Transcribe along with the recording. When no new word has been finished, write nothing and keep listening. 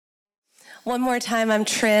One more time, I'm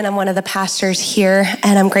Trin. I'm one of the pastors here,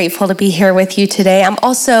 and I'm grateful to be here with you today. I'm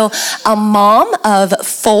also a mom of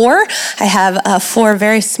 4. I have 4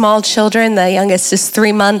 very small children. The youngest is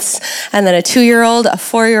 3 months, and then a 2-year-old, a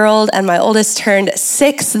 4-year-old, and my oldest turned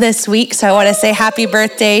 6 this week. So I want to say happy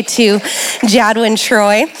birthday to Jadwin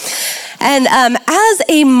Troy. And as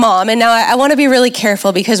a mom, and now I want to be really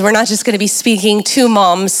careful because we're not just going to be speaking to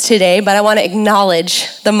moms today, but I want to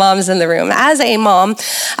acknowledge the moms in the room. As a mom,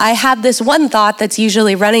 I have this one thought that's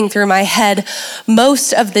usually running through my head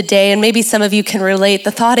most of the day, and maybe some of you can relate.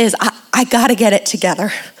 The thought is, I got to get it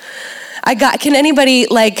together. Can anybody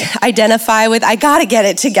identify with, I gotta get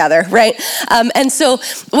it together, right? And so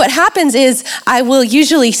what happens is I will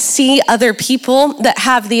usually see other people that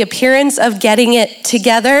have the appearance of getting it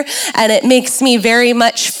together, and it makes me very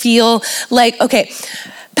much feel like, okay,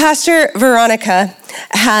 Pastor Veronica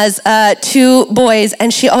has 2 boys,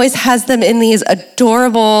 and she always has them in these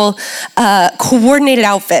adorable, coordinated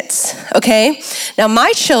outfits, okay? Now,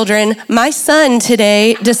 my son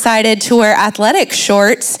today decided to wear athletic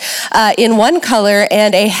shorts in one color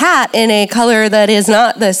and a hat in a color that is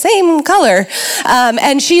not the same color.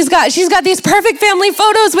 And she's got these perfect family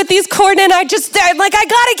photos with these coordinated, I'm like, I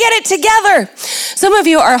gotta get it together. Some of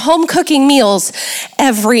you are home cooking meals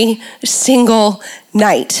every single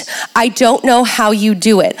night. I don't know how you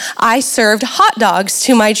do it. I served hot dogs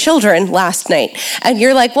to my children last night. And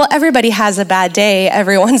you're like, well, everybody has a bad day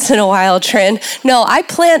every once in a while, Trin. No,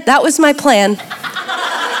 that was my plan.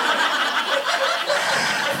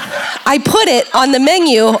 I put it on the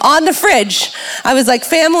menu, on the fridge. I was like,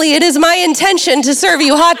 family, it is my intention to serve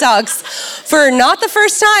you hot dogs for not the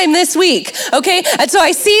first time this week, okay? And so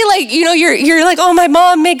I see you're like, oh, my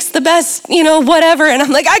mom makes the best, whatever. And I'm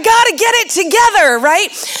like, I gotta get it together, right?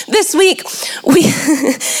 This week,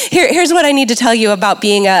 here's what I need to tell you about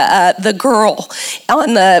being the girl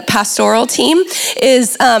on the pastoral team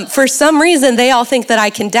is for some reason, they all think that I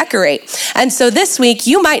can decorate. And so this week,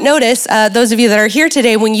 you might notice, those of you that are here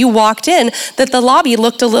today, when you walked in, that the lobby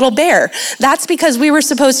looked a little bare. That's because we were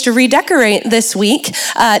supposed to redecorate this week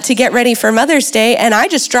to get ready for Mother's Day, and I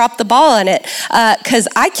just dropped the ball on it because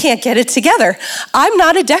I can't get it together. I'm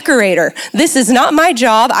not a decorator. This is not my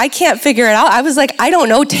job. I can't figure it out. I was like, I don't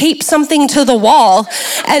know, tape something to the wall.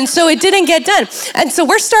 And so it didn't get done. And so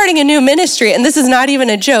we're starting a new ministry, and this is not even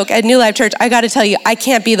a joke. At New Life Church, I got to tell you, I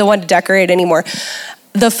can't be the one to decorate anymore.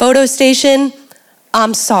 The photo station,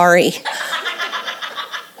 I'm sorry.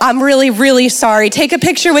 I'm really, really sorry. Take a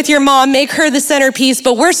picture with your mom, make her the centerpiece,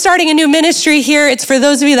 but we're starting a new ministry here. It's for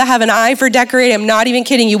those of you that have an eye for decorating. I'm not even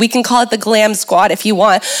kidding you. We can call it the Glam Squad if you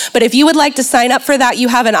want. But if you would like to sign up for that, you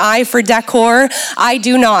have an eye for decor. I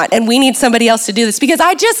do not. And we need somebody else to do this because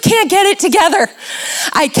I just can't get it together.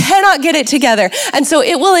 I cannot get it together. And so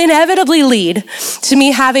it will inevitably lead to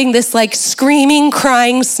me having this screaming,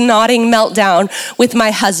 crying, snotting meltdown with my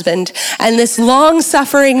husband. And this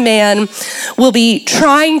long-suffering man will be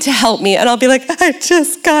trying to help me, and I'll be like, I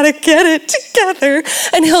just gotta get it together.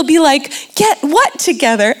 And he'll be like, get what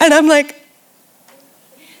together? And I'm like,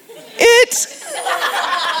 we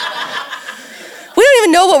don't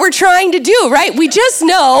even know what we're trying to do, right? We just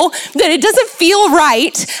know that it doesn't feel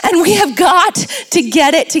right, and we have got to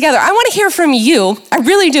get it together. I want to hear from you. I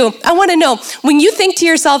really do. I want to know, when you think to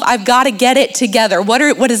yourself, I've got to get it together, what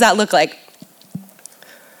does that look like?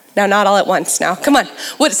 Now, not all at once now. Come on.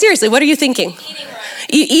 Seriously, what are you thinking?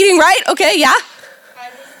 Eating right? Okay, yeah. I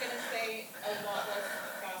was going to say a lot less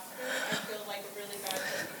fast food. I feel like a really bad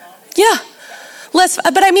McDonald's. Yeah.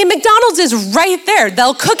 But I mean, McDonald's is right there.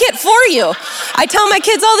 They'll cook it for you. I tell my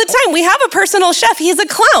kids all the time, we have a personal chef. He's a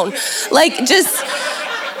clown.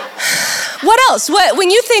 What else? When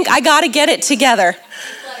you think, I got to get it together?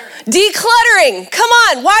 Decluttering. Come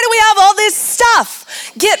on. Why do we have all this stuff?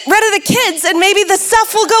 Get rid of the kids and maybe the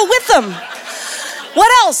stuff will go with them. What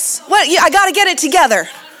else? I got to get it together.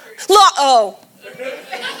 Are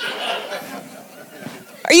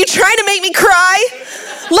you trying to make me cry?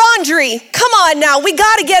 Laundry. Come on now. We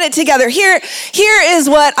got to get it together. Here is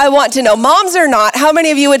what I want to know. Moms or not, how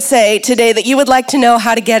many of you would say today that you would like to know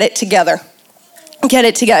how to get it together? Get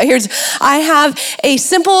it together. I have a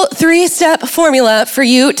simple 3-step formula for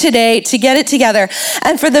you today to get it together.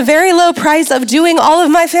 And for the very low price of doing all of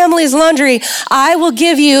my family's laundry, I will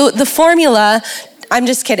give you the formula. I'm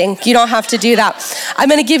just kidding. You don't have to do that. I'm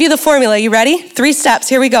going to give you the formula. You ready? 3 steps.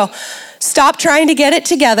 Here we go. Stop trying to get it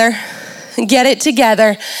together, and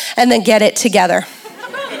then get it together.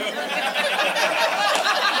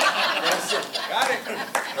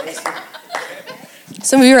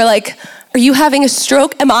 Some of you are like, are you having a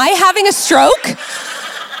stroke? Am I having a stroke?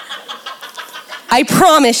 I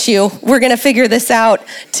promise you, we're gonna figure this out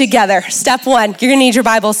together. Step one, you're gonna need your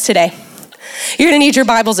Bibles today. You're gonna need your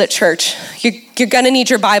Bibles at church. You're gonna need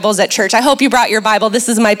your Bibles at church. I hope you brought your Bible. This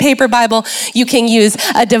is my paper Bible. You can use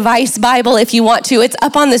a device Bible if you want to. It's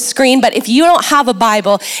up on the screen, but if you don't have a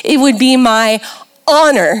Bible, it would be my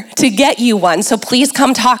honor to get you one. So please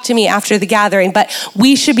come talk to me after the gathering. But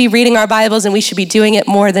we should be reading our Bibles and we should be doing it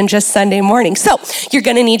more than just Sunday morning. So you're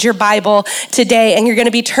going to need your Bible today, and you're going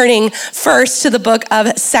to be turning first to the book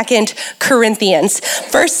of 2 Corinthians.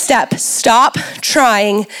 First step, stop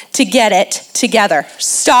trying to get it together.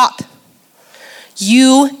 Stop.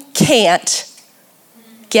 You can't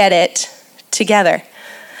get it together.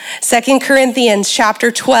 2 Corinthians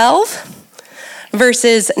chapter 12.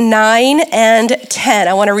 Verses 9 and 10.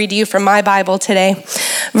 I want to read to you from my Bible today.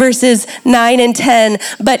 Verses 9 and 10.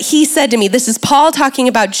 But he said to me, this is Paul talking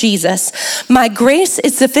about Jesus, my grace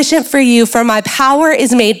is sufficient for you, for my power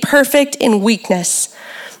is made perfect in weakness.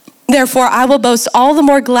 Therefore, I will boast all the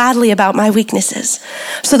more gladly about my weaknesses,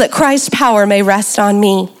 so that Christ's power may rest on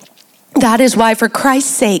me. That is why, for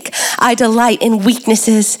Christ's sake, I delight in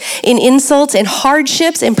weaknesses, in insults, in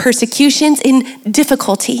hardships, in persecutions, in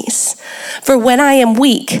difficulties. For when I am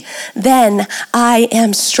weak, then I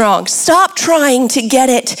am strong. Stop trying to get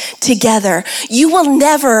it together. You will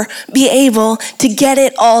never be able to get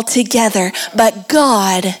it all together, but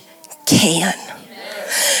God can.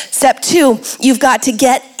 Step 2, you've got to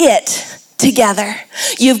get it together.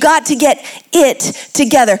 You've got to get it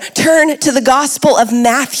together. Turn to the Gospel of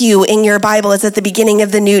Matthew in your Bible. It's at the beginning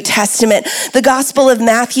of the New Testament. The Gospel of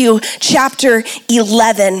Matthew, chapter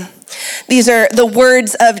 11. These are the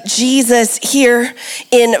words of Jesus here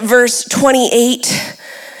in verse 28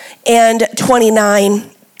 and 29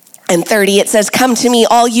 and 30. It says, "Come to me,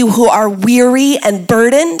 all you who are weary and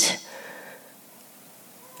burdened,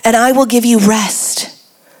 and I will give you rest.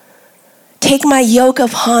 Take my yoke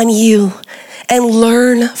upon you and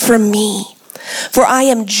learn from me, for I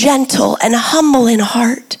am gentle and humble in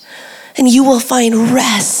heart, and you will find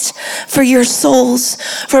rest for your souls.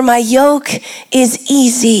 For my yoke is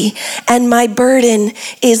easy and my burden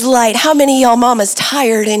is light." How many of y'all mamas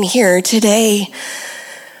tired in here today?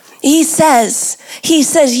 He says,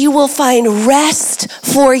 you will find rest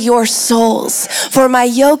for your souls. For my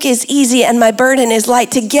yoke is easy and my burden is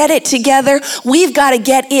light. To get it together, we've got to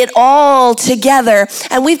get it all together.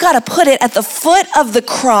 And we've got to put it at the foot of the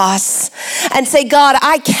cross and say, God,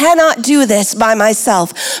 I cannot do this by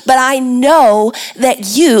myself, but I know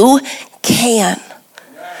that you can.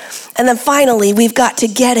 And then finally, we've got to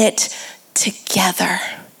get it together.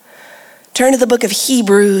 Turn to the book of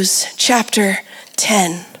Hebrews, chapter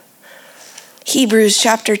 10. Hebrews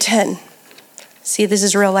chapter 10. See, this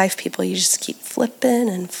is real life, people. You just keep flipping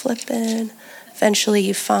and flipping. Eventually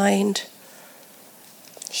you find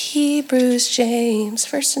Hebrews, James,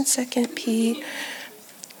 1st and 2nd Pete.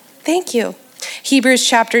 Thank you. Hebrews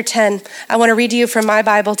chapter 10. I want to read to you from my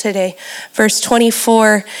Bible today. Verse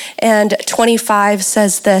 24 and 25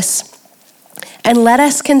 says this. And let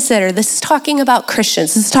us consider, this is talking about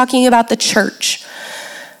Christians. This is talking about the church.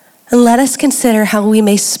 And let us consider how we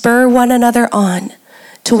may spur one another on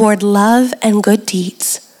toward love and good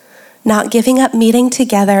deeds, not giving up meeting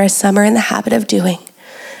together as some are in the habit of doing,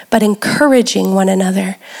 but encouraging one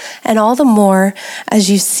another, and all the more as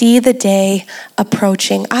you see the day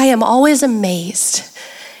approaching. I am always amazed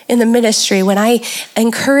in the ministry when I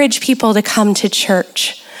encourage people to come to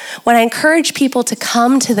church. When I encourage people to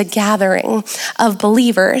come to the gathering of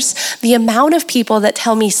believers, the amount of people that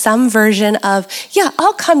tell me some version of, yeah,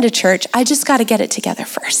 I'll come to church, I just got to get it together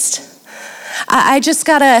first. I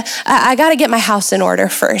gotta get my house in order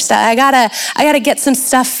first. I gotta get some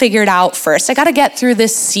stuff figured out first. I gotta get through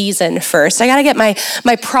this season first. I gotta get my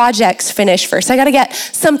projects finished first. I gotta get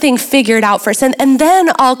something figured out first. And then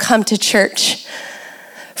I'll come to church.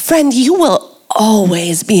 Friend, you will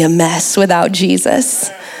always be a mess without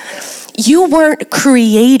Jesus. You weren't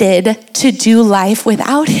created to do life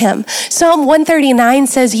without him. Psalm 139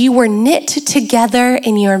 says you were knit together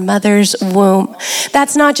in your mother's womb.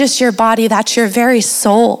 That's not just your body, that's your very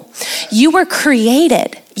soul. You were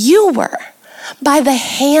created, by the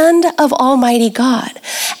hand of Almighty God.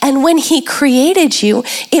 And when he created you,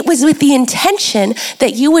 it was with the intention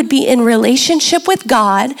that you would be in relationship with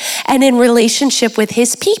God and in relationship with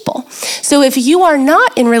his people. So if you are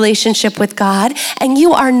not in relationship with God and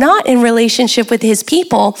you are not in relationship with his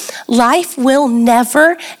people, life will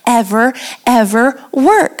never, ever, ever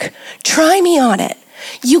work. Try me on it.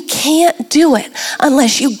 You can't do it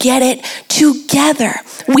unless you get it together.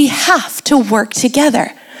 We have to work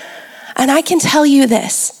together. And I can tell you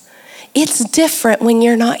this, it's different when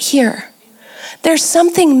you're not here. There's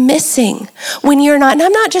something missing when you're not, and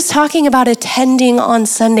I'm not just talking about attending on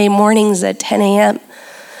Sunday mornings at 10 a.m.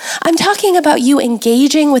 I'm talking about you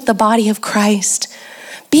engaging with the body of Christ,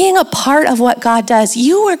 being a part of what God does.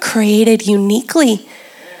 You were created uniquely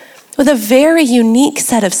with a very unique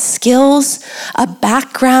set of skills, a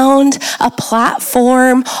background, a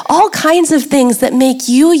platform, all kinds of things that make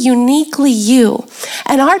you uniquely you.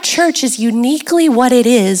 And our church is uniquely what it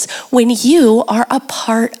is when you are a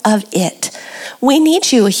part of it. We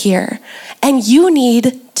need you here, and you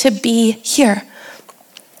need to be here.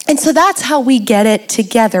 And so that's how we get it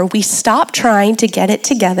together. We stop trying to get it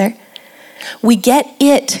together. We get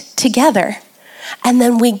it together, and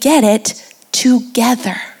then we get it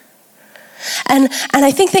together. And I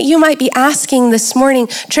think that you might be asking this morning,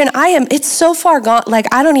 Trin, it's so far gone,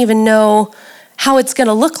 like I don't even know how it's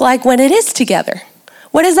gonna look like when it is together.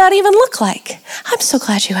 What does that even look like? I'm so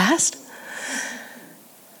glad you asked.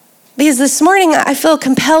 Because this morning I feel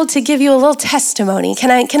compelled to give you a little testimony. Can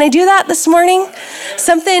I do that this morning?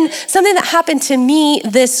 Something that happened to me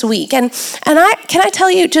this week. And can I tell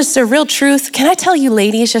you just a real truth? Can I tell you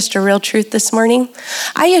ladies just a real truth this morning?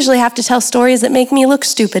 I usually have to tell stories that make me look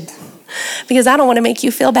stupid, because I don't want to make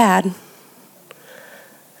you feel bad.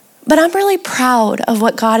 But I'm really proud of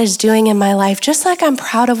what God is doing in my life, just like I'm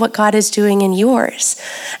proud of what God is doing in yours.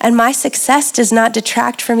 And my success does not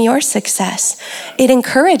detract from your success. It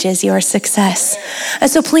encourages your success.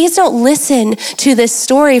 And so please don't listen to this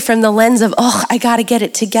story from the lens of, I got to get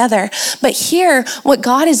it together. But hear what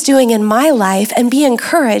God is doing in my life and be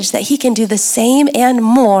encouraged that he can do the same and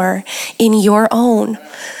more in your own.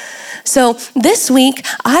 So this week,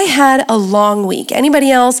 I had a long week.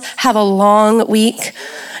 Anybody else have a long week?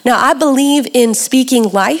 Now, I believe in speaking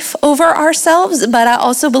life over ourselves, but I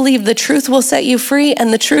also believe the truth will set you free.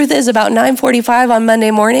 And the truth is, about 9:45 on Monday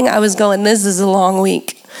morning, I was going, this is a long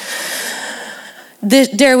week.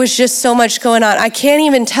 There was just so much going on. I can't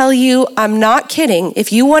even tell you, I'm not kidding.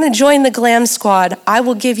 If you want to join the glam squad, I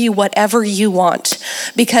will give you whatever you want,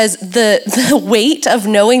 because the weight of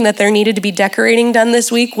knowing that there needed to be decorating done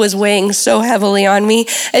this week was weighing so heavily on me.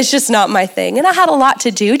 It's just not my thing. And I had a lot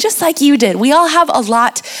to do, just like you did. We all have a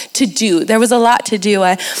lot to do. There was a lot to do.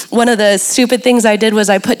 One of the stupid things I did was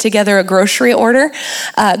I put together a grocery order.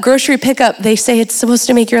 Grocery pickup, they say it's supposed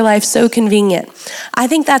to make your life so convenient. I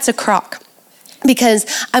think that's a crock. Because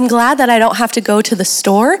I'm glad that I don't have to go to the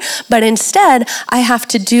store, but instead I have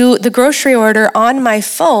to do the grocery order on my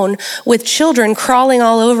phone with children crawling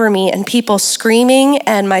all over me and people screaming,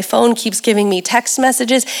 and my phone keeps giving me text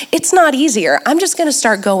messages. It's not easier. I'm just gonna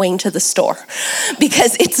start going to the store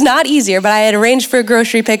because it's not easier, but I had arranged for a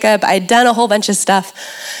grocery pickup. I had done a whole bunch of stuff.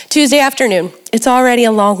 Tuesday afternoon, it's already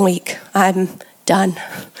a long week. I'm done.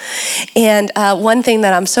 And one thing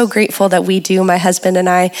that I'm so grateful that we do, my husband and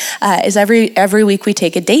I, is every week we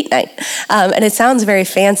take a date night. And it sounds very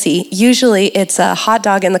fancy. Usually it's a hot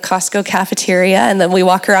dog in the Costco cafeteria, and then we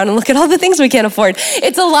walk around and look at all the things we can't afford.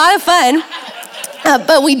 It's a lot of fun.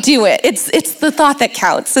 But we do it. It's the thought that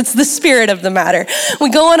counts. It's the spirit of the matter.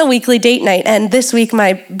 We go on a weekly date night, and this week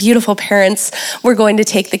my beautiful parents were going to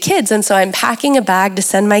take the kids, and so I'm packing a bag to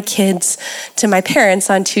send my kids to my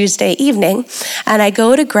parents on Tuesday evening, and I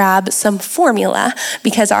go to grab some formula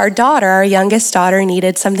because our youngest daughter,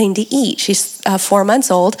 needed something to eat. She's 4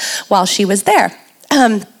 months old while she was there.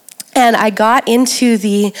 And I got into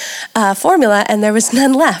the formula, and there was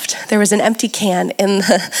none left. There was an empty can in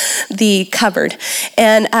the cupboard.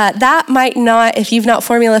 And that might not, if you've not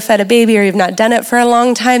formula fed a baby or you've not done it for a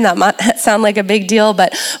long time, that might sound like a big deal,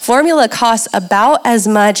 but formula costs about as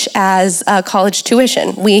much as college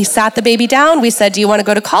tuition. We sat the baby down, we said, do you want to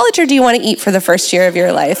go to college or do you want to eat for the first year of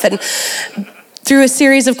your life? And through a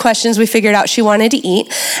series of questions, we figured out she wanted to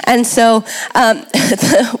eat. And so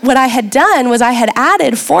what I had done was I had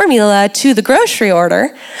added formula to the grocery order,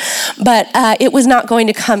 but it was not going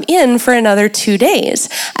to come in for another 2 days,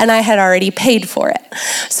 and I had already paid for it.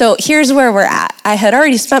 So here's where we're at. I had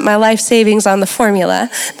already spent my life savings on the formula.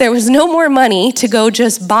 There was no more money to go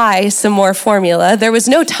just buy some more formula. There was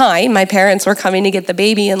no time. My parents were coming to get the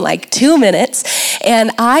baby in like 2 minutes,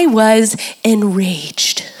 and I was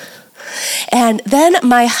enraged. And then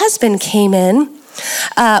my husband came in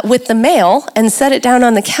with the mail and set it down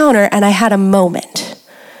on the counter, and I had a moment.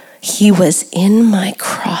 He was in my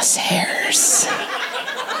crosshairs.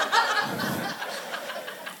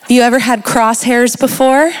 Have you ever had crosshairs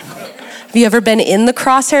before? Have you ever been in the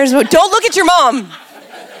crosshairs? Don't look at your mom.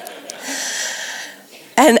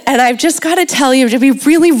 And I've just got to tell you, to be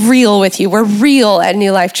really real with you, we're real at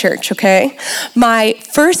New Life Church, okay? My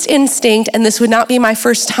first instinct, and this would not be my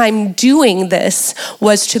first time doing this,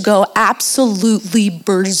 was to go absolutely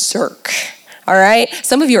berserk. All right?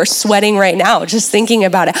 Some of you are sweating right now just thinking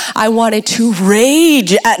about it. I wanted to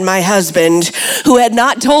rage at my husband who had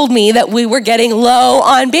not told me that we were getting low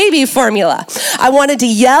on baby formula. I wanted to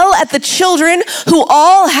yell at the children who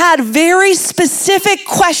all had very specific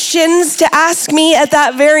questions to ask me at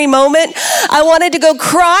that very moment. I wanted to go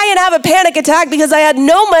cry and have a panic attack because I had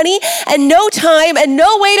no money and no time and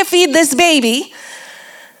no way to feed this baby.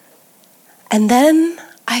 And then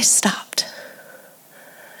I stopped.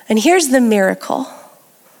 And here's the miracle.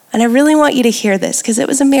 And I really want you to hear this because it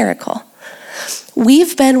was a miracle.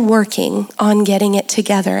 We've been working on getting it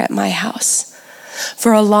together at my house.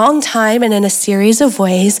 For a long time and in a series of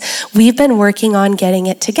ways, we've been working on getting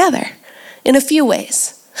it together in a few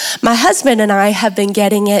ways. My husband and I have been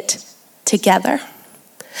getting it together.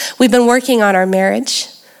 We've been working on our marriage.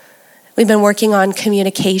 We've been working on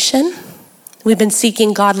communication. We've been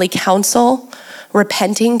seeking godly counsel,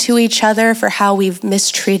 repenting to each other for how we've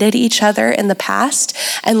mistreated each other in the past,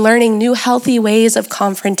 and learning new healthy ways of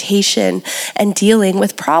confrontation and dealing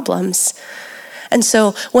with problems. And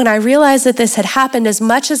so when I realized that this had happened, as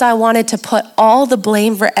much as I wanted to put all the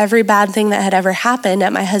blame for every bad thing that had ever happened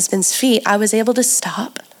at my husband's feet, I was able to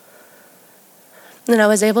stop. And I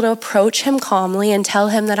was able to approach him calmly and tell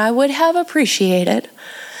him that I would have appreciated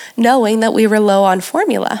knowing that we were low on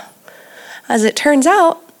formula. As it turns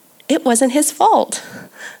out, it wasn't his fault.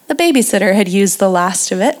 The babysitter had used the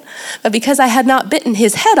last of it, but because I had not bitten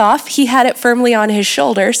his head off, he had it firmly on his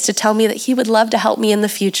shoulders to tell me that he would love to help me in the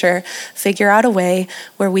future figure out a way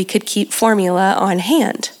where we could keep formula on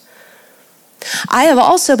hand. I have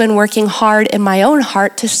also been working hard in my own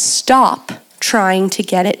heart to stop trying to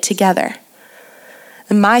get it together.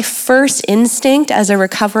 My first instinct as a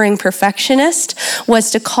recovering perfectionist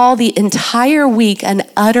was to call the entire week an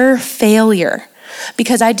utter failure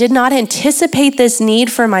because I did not anticipate this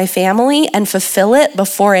need for my family and fulfill it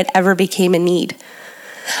before it ever became a need.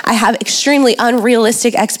 I have extremely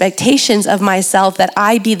unrealistic expectations of myself that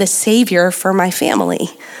I be the savior for my family,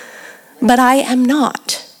 but I am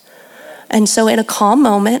not. And so in a calm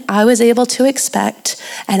moment, I was able to expect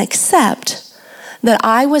and accept that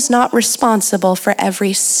I was not responsible for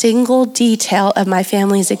every single detail of my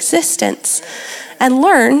family's existence and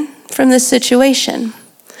learn from this situation.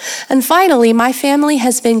 And finally, my family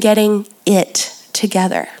has been getting it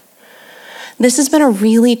together. This has been a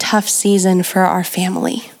really tough season for our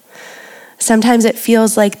family. Sometimes it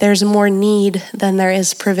feels like there's more need than there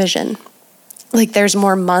is provision, like there's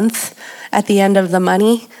more month at the end of the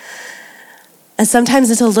money. And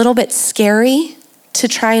sometimes it's a little bit scary to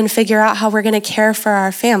try and figure out how we're going to care for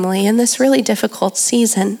our family in this really difficult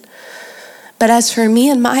season. But as for me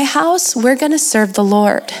and my house, we're going to serve the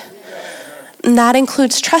Lord. And that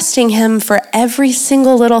includes trusting him for every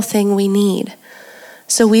single little thing we need.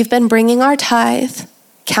 So we've been bringing our tithe,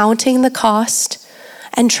 counting the cost,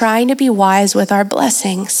 and trying to be wise with our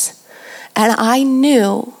blessings. And I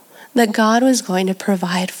knew that God was going to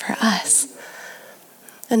provide for us.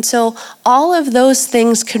 And so all of those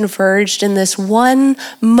things converged in this one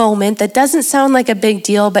moment that doesn't sound like a big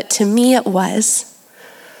deal, but to me it was.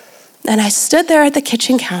 And I stood there at the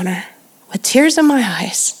kitchen counter with tears in my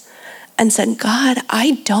eyes and said, God,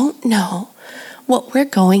 I don't know what we're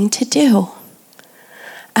going to do.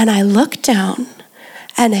 And I looked down,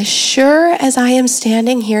 and as sure as I am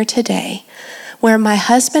standing here today, where my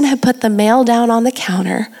husband had put the mail down on the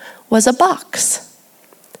counter was a box.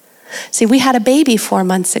 See, we had a baby 4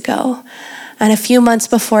 months ago, and a few months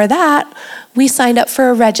before that, we signed up for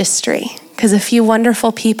a registry because a few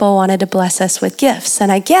wonderful people wanted to bless us with gifts.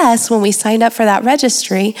 And I guess when we signed up for that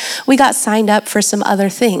registry, we got signed up for some other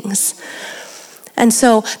things. And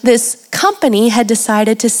so this company had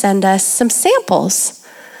decided to send us some samples.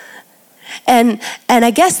 And I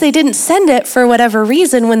guess they didn't send it for whatever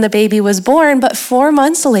reason when the baby was born, but 4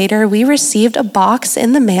 months later, we received a box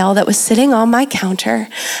in the mail that was sitting on my counter.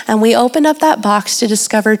 And we opened up that box to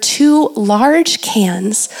discover 2 large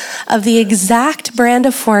cans of the exact brand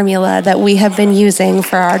of formula that we have been using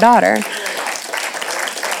for our daughter.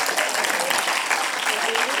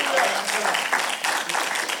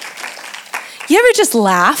 You ever just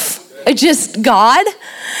laugh? Just God?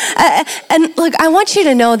 And look, I want you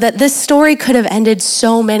to know that this story could have ended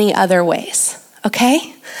so many other ways,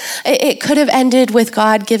 okay? It could have ended with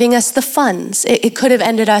God giving us the funds. It could have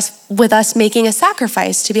ended with us making a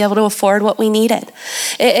sacrifice to be able to afford what we needed.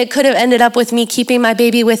 It could have ended up with me keeping my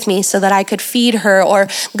baby with me so that I could feed her, or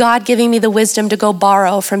God giving me the wisdom to go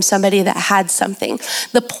borrow from somebody that had something.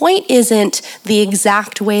 The point isn't the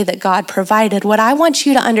exact way that God provided. What I want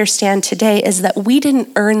you to understand today is that we didn't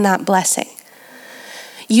earn that blessing.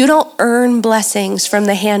 You don't earn blessings from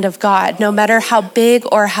the hand of God, no matter how big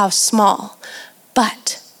or how small.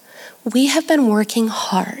 But we have been working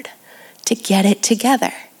hard to get it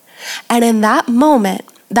together. And in that moment,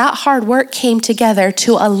 that hard work came together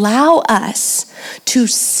to allow us to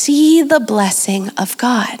see the blessing of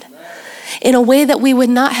God in a way that we would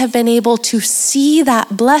not have been able to see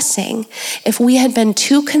that blessing if we had been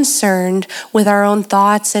too concerned with our own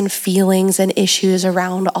thoughts and feelings and issues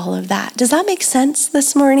around all of that. Does that make sense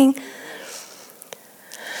this morning?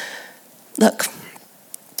 Look,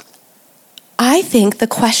 I think the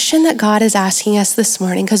question that God is asking us this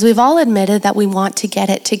morning, because we've all admitted that we want to get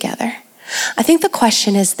it together, I think the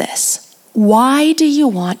question is this: why do you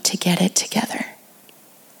want to get it together?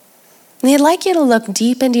 And I'd like you to look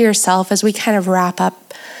deep into yourself as we kind of wrap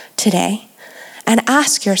up today and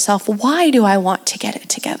ask yourself, why do I want to get it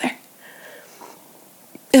together?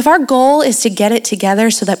 If our goal is to get it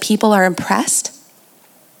together so that people are impressed,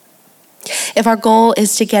 if our goal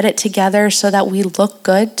is to get it together so that we look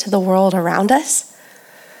good to the world around us,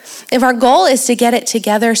 if our goal is to get it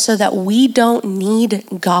together so that we don't need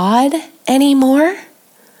God anymore,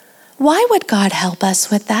 why would God help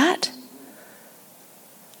us with that?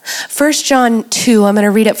 1 John 2, I'm going to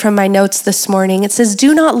read it from my notes this morning. It says,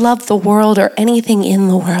 "Do not love the world or anything in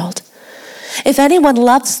the world. If anyone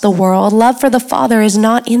loves the world, love for the Father is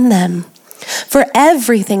not in them. For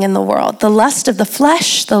everything in the world, the lust of the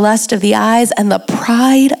flesh, the lust of the eyes, and the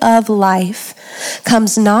pride of life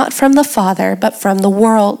comes not from the Father, but from the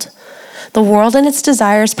world. The world and its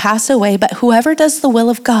desires pass away, but whoever does the will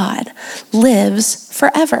of God lives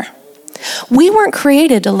forever." We weren't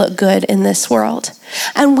created to look good in this world,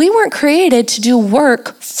 and we weren't created to do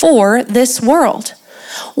work for this world.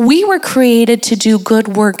 We were created to do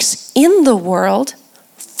good works in the world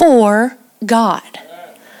for God.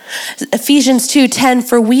 Ephesians 2:10,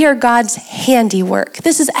 "For we are God's handiwork."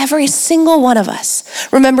 This is every single one of us.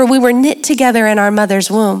 Remember, we were knit together in our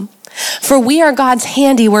mother's womb. "For we are God's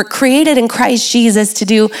handiwork, created in Christ Jesus to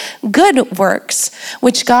do good works,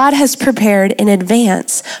 which God has prepared in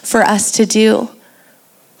advance for us to do."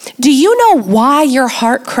 Do you know why your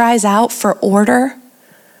heart cries out for order,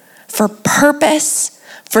 for purpose,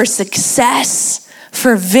 for success,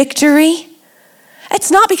 for victory? It's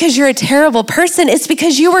not because you're a terrible person. It's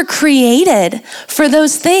because you were created for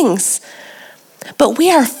those things. But we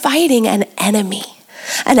are fighting an enemy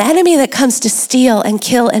that comes to steal and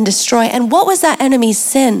kill and destroy. And what was that enemy's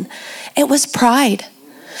sin? It was pride.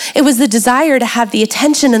 It was the desire to have the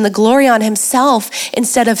attention and the glory on himself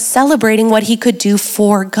instead of celebrating what he could do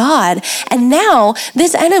for God. And now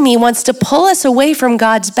this enemy wants to pull us away from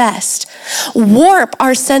God's best, warp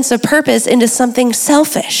our sense of purpose into something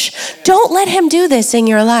selfish. Don't let him do this in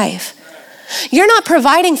your life. You're not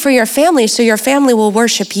providing for your family so your family will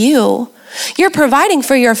worship you. You're providing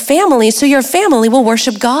for your family so your family will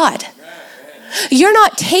worship God. You're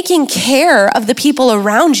not taking care of the people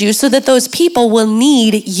around you so that those people will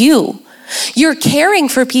need you. You're caring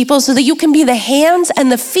for people so that you can be the hands and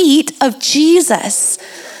the feet of Jesus.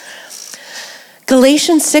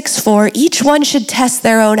 Galatians 6:4, "Each one should test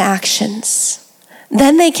their own actions.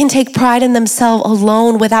 Then they can take pride in themselves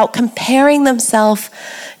alone without comparing themselves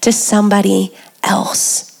to somebody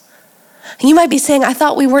else." And you might be saying, "I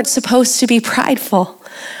thought we weren't supposed to be prideful."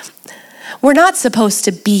 We're not supposed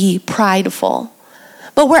to be prideful,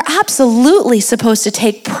 but we're absolutely supposed to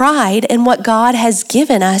take pride in what God has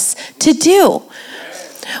given us to do.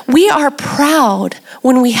 We are proud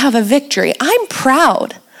when we have a victory. I'm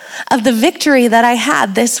proud of the victory that I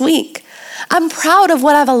had this week. I'm proud of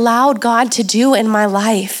what I've allowed God to do in my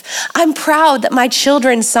life. I'm proud that my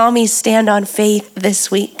children saw me stand on faith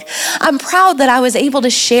this week. I'm proud that I was able to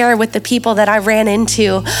share with the people that I ran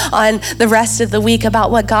into on the rest of the week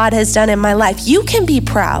about what God has done in my life. You can be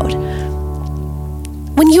proud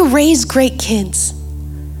when you raise great kids,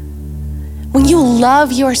 when you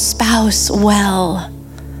love your spouse well,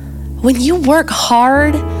 when you work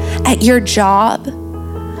hard at your job,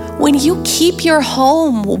 when you keep your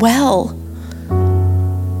home well,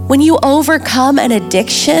 when you overcome an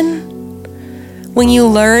addiction, when you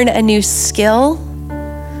learn a new skill,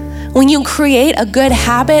 when you create a good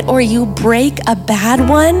habit or you break a bad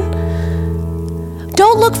one.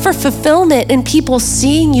 Don't look for fulfillment in people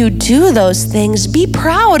seeing you do those things. Be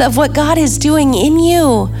proud of what God is doing in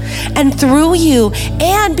you and through you,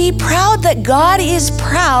 and be proud that God is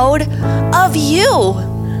proud of you.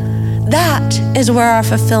 That is where our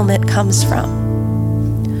fulfillment comes from.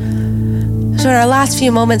 So in our last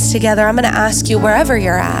few moments together, I'm going to ask you, wherever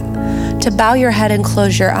you're at, to bow your head and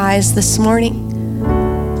close your eyes this morning.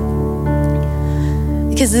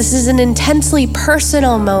 because this is an intensely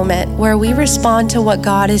personal moment where we respond to what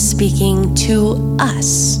God is speaking to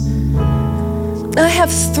us. I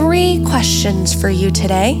have 3 questions for you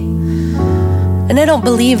today. And I don't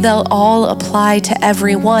believe they'll all apply to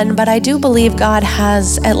everyone, but I do believe God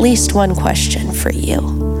has at least one question for you.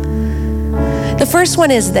 The first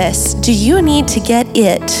one is this: do you need to get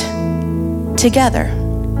it together?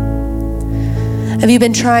 Have you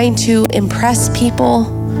been trying to impress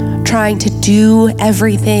people, trying to do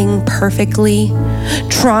everything perfectly,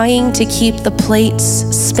 trying to keep the plates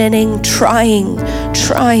spinning, trying?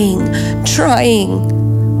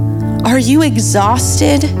 Are you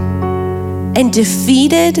exhausted and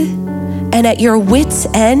defeated and at your wits'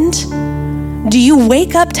 end? Do you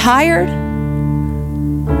wake up tired?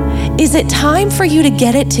 Is it time for you to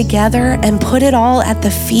get it together and put it all at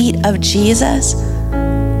the feet of Jesus?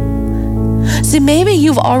 See, maybe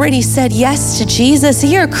you've already said yes to Jesus.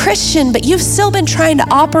 You're a Christian, but you've still been trying to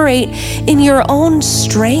operate in your own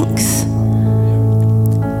strength.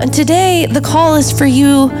 And today, the call is for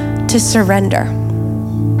you to surrender.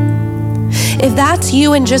 If that's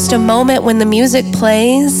you, in just a moment when the music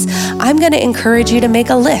plays, I'm going to encourage you to make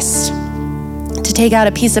a list, to take out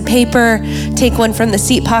a piece of paper, take one from the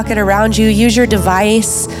seat pocket around you, use your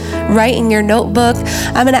device, write in your notebook.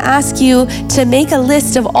 I'm going to ask you to make a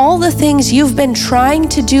list of all the things you've been trying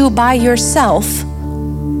to do by yourself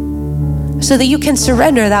so that you can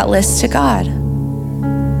surrender that list to God.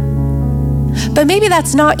 But maybe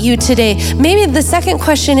that's not you today. Maybe the second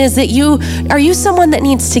question is that are you someone that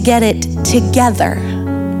needs to get it together?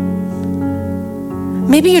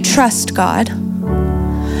 Maybe you trust God,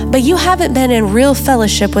 but you haven't been in real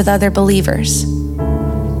fellowship with other believers.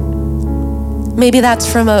 Maybe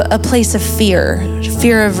that's from a place of fear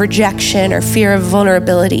of rejection or fear of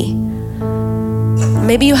vulnerability.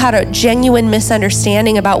 Maybe you had a genuine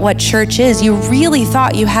misunderstanding about what church is. You really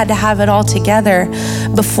thought you had to have it all together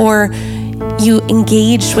before you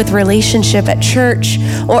engaged with relationship at church.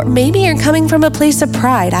 Or maybe you're coming from a place of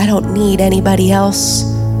pride. I don't need anybody else.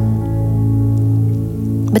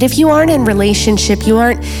 But if you aren't in relationship, you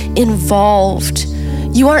aren't involved,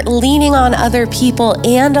 you aren't leaning on other people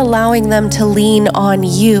and allowing them to lean on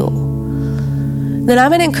you, then I'm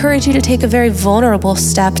going to encourage you to take a very vulnerable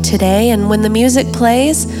step today. And when the music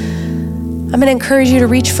plays, I'm going to encourage you to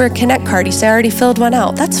reach for a Connect card. You say, I already filled one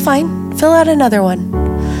out. That's fine. Fill out another one.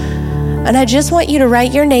 And I just want you to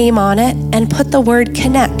write your name on it and put the word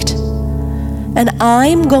Connect. And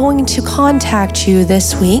I'm going to contact you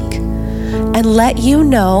this week and let you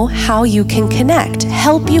know how you can connect,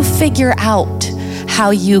 help you figure out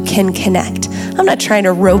how you can connect. I'm not trying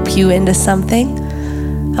to rope you into something.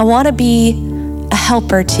 I want to be a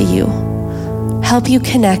helper to you, help you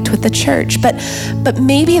connect with the church. But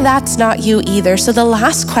maybe that's not you either. So the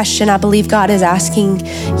last question I believe God is asking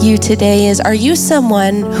you today is, are you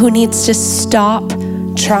someone who needs to stop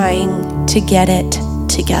trying to get it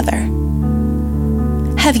together?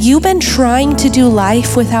 Have you been trying to do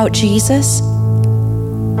life without Jesus?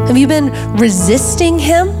 Have you been resisting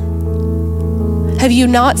him? Have you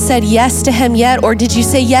not said yes to him yet? Or did you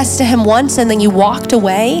say yes to him once and then you walked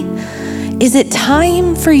away? Is it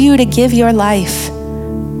time for you to give your life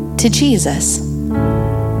to Jesus?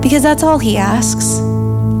 Because that's all he asks.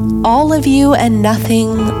 All of you and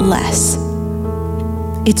nothing less.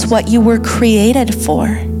 It's what you were created for.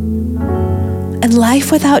 And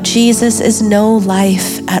life without Jesus is no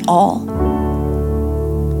life at all.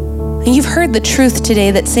 And you've heard the truth today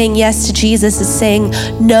that saying yes to Jesus is saying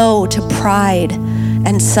no to pride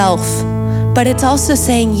and self. But it's also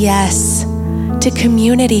saying yes to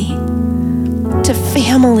community, to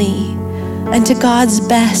family, and to God's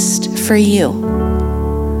best for you.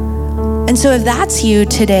 And so if that's you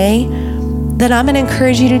today, then I'm going to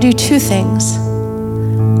encourage you to do 2 things.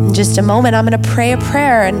 In just a moment, I'm going to pray a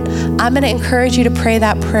prayer, and I'm going to encourage you to pray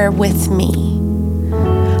that prayer with me.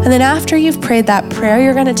 And then after you've prayed that prayer,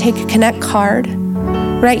 you're going to take a Connect card,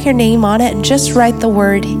 write your name on it, and just write the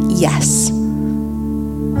word yes.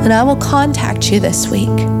 And I will contact you this week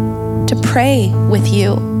to pray with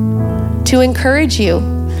you, to encourage you,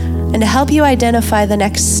 and to help you identify the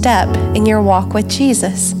next step in your walk with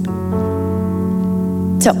Jesus.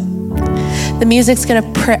 So, the music's going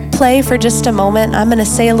to play for just a moment. I'm going to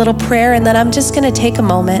say a little prayer, and then I'm just going to take a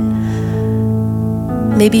moment.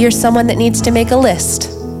 Maybe you're someone that needs to make a list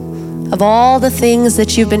of all the things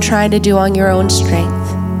that you've been trying to do on your own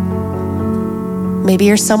strength. Maybe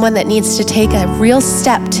you're someone that needs to take a real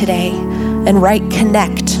step today and write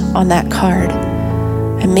Connect on that card.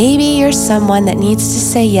 And maybe you're someone that needs to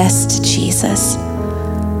say yes to Jesus.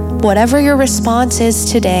 Whatever your response is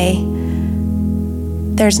today,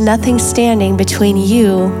 there's nothing standing between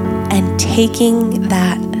you and taking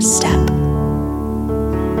that step.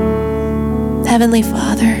 Heavenly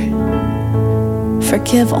Father,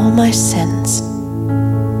 forgive all my sins.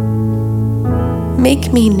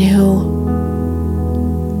 Make me new.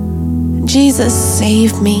 Jesus,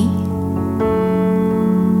 save me.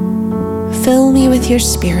 Fill me with your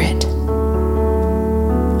Spirit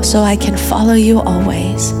so I can follow you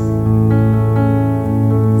always.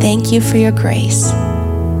 Thank you for your grace.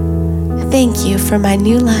 Thank you for my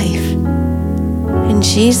new life. In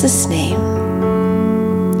Jesus' name,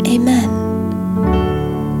 amen.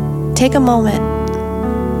 Take a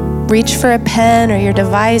moment, reach for a pen or your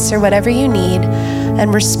device or whatever you need,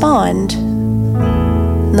 and respond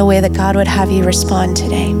in the way that God would have you respond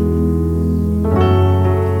today.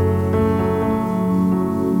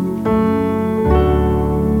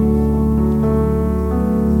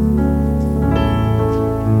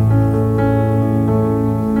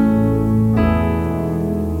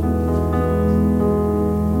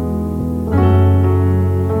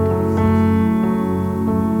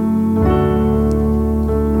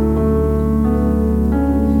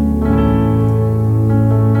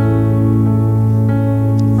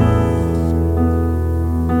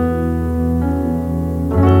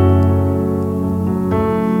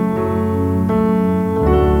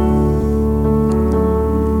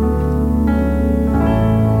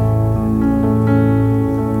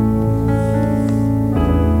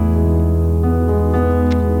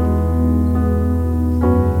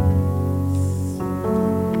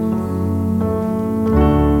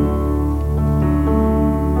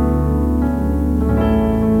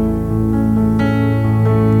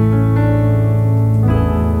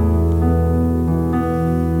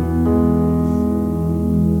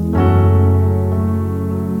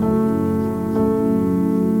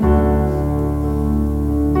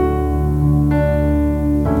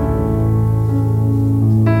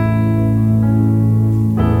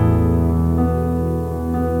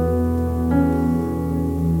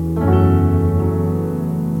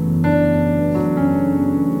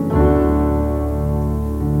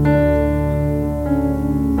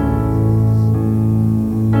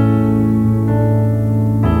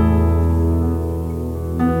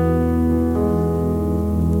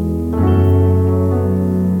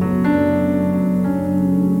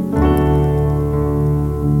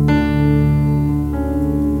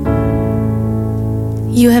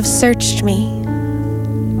 You have searched me.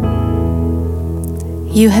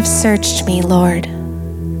 You have searched me, Lord,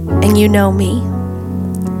 and you know me.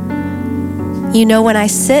 You know when I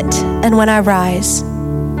sit and when I rise.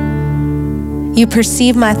 You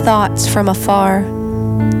perceive my thoughts from afar.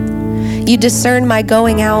 You discern my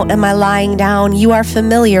going out and my lying down. You are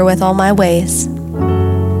familiar with all my ways.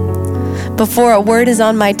 Before a word is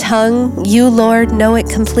on my tongue, you, Lord, know it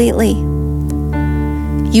completely.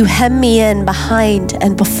 You hem me in behind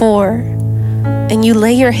and before, and you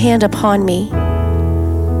lay your hand upon me.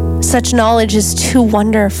 Such knowledge is too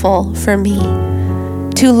wonderful for me,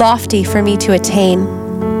 too lofty for me to attain.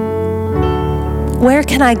 Where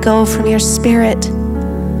can I go from your Spirit?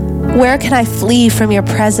 Where can I flee from your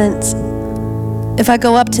presence? If I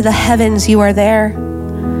go up to the heavens, you are there.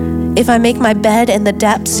 If I make my bed in the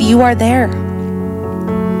depths, you are there.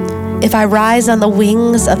 If I rise on the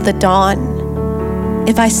wings of the dawn,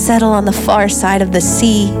 if I settle on the far side of the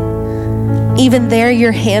sea, even there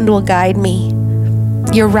your hand will guide me.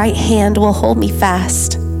 Your right hand will hold me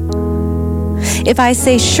fast. If I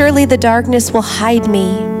say, surely the darkness will hide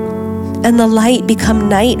me, and the light become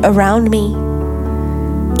night around me,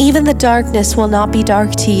 even the darkness will not be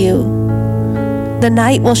dark to you. The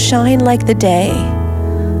night will shine like the day,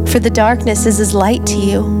 for the darkness is as light to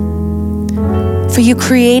you. For you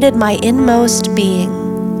created my inmost being.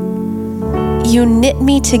 You knit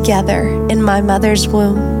me together in my mother's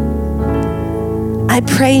womb. I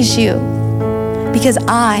praise you because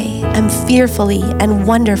I am fearfully and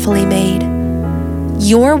wonderfully made.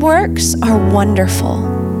 Your works are wonderful.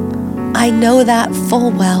 I know that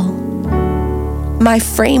full well. My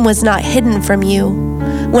frame was not hidden from you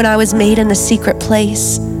when I was made in the secret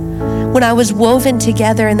place, when I was woven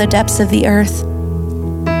together in the depths of the earth.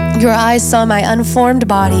 Your eyes saw my unformed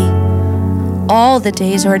body. All the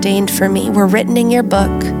days ordained for me were written in your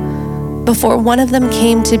book before one of them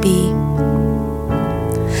came to be.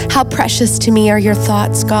 How precious to me are your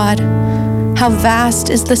thoughts, God. How vast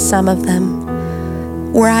is the sum of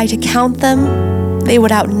them. Were I to count them, they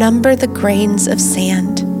would outnumber the grains of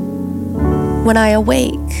sand. When I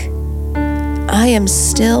awake, I am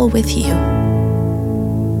still with you.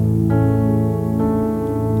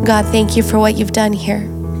 God, thank you for what you've done here.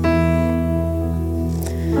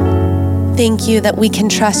 Thank you that we can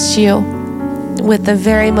trust you with the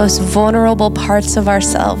very most vulnerable parts of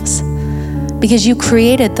ourselves because you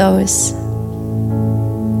created those,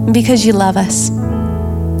 because you love us.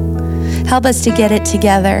 Help us to get it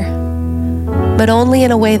together, but only in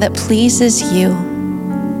a way that pleases you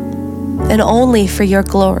and only for your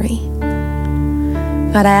glory.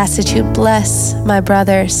 God, I ask that you bless my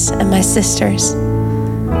brothers and my sisters.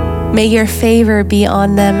 May your favor be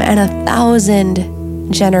on them and 1,000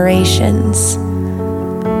 generations.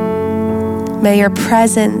 May your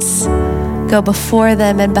presence go before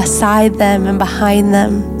them and beside them and behind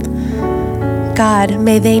them. God,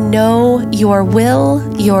 may they know your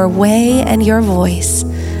will, your way, and your voice,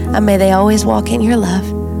 and may they always walk in your love.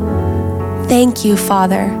 Thank you,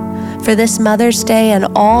 Father, for this Mother's Day and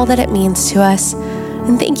all that it means to us,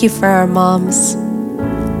 and thank you for our moms.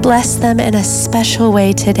 Bless them in a special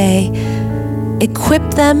way today. Equip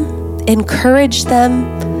them, encourage them,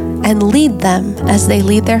 and lead them as they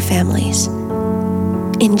lead their families.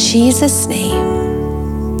 In Jesus'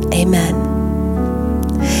 name, amen.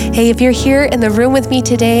 Hey, if you're here in the room with me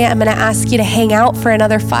today, I'm going to ask you to hang out for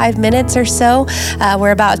another 5 minutes or so.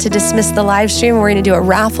 We're about to dismiss the live stream. We're going to do a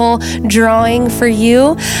raffle drawing for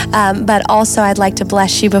you. But also, I'd like to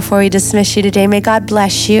bless you before we dismiss you today. May God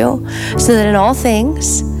bless you so that in all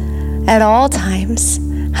things, at all times,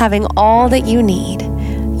 having all that you need,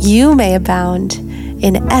 you may abound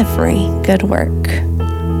in every good work.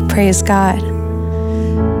 Praise God.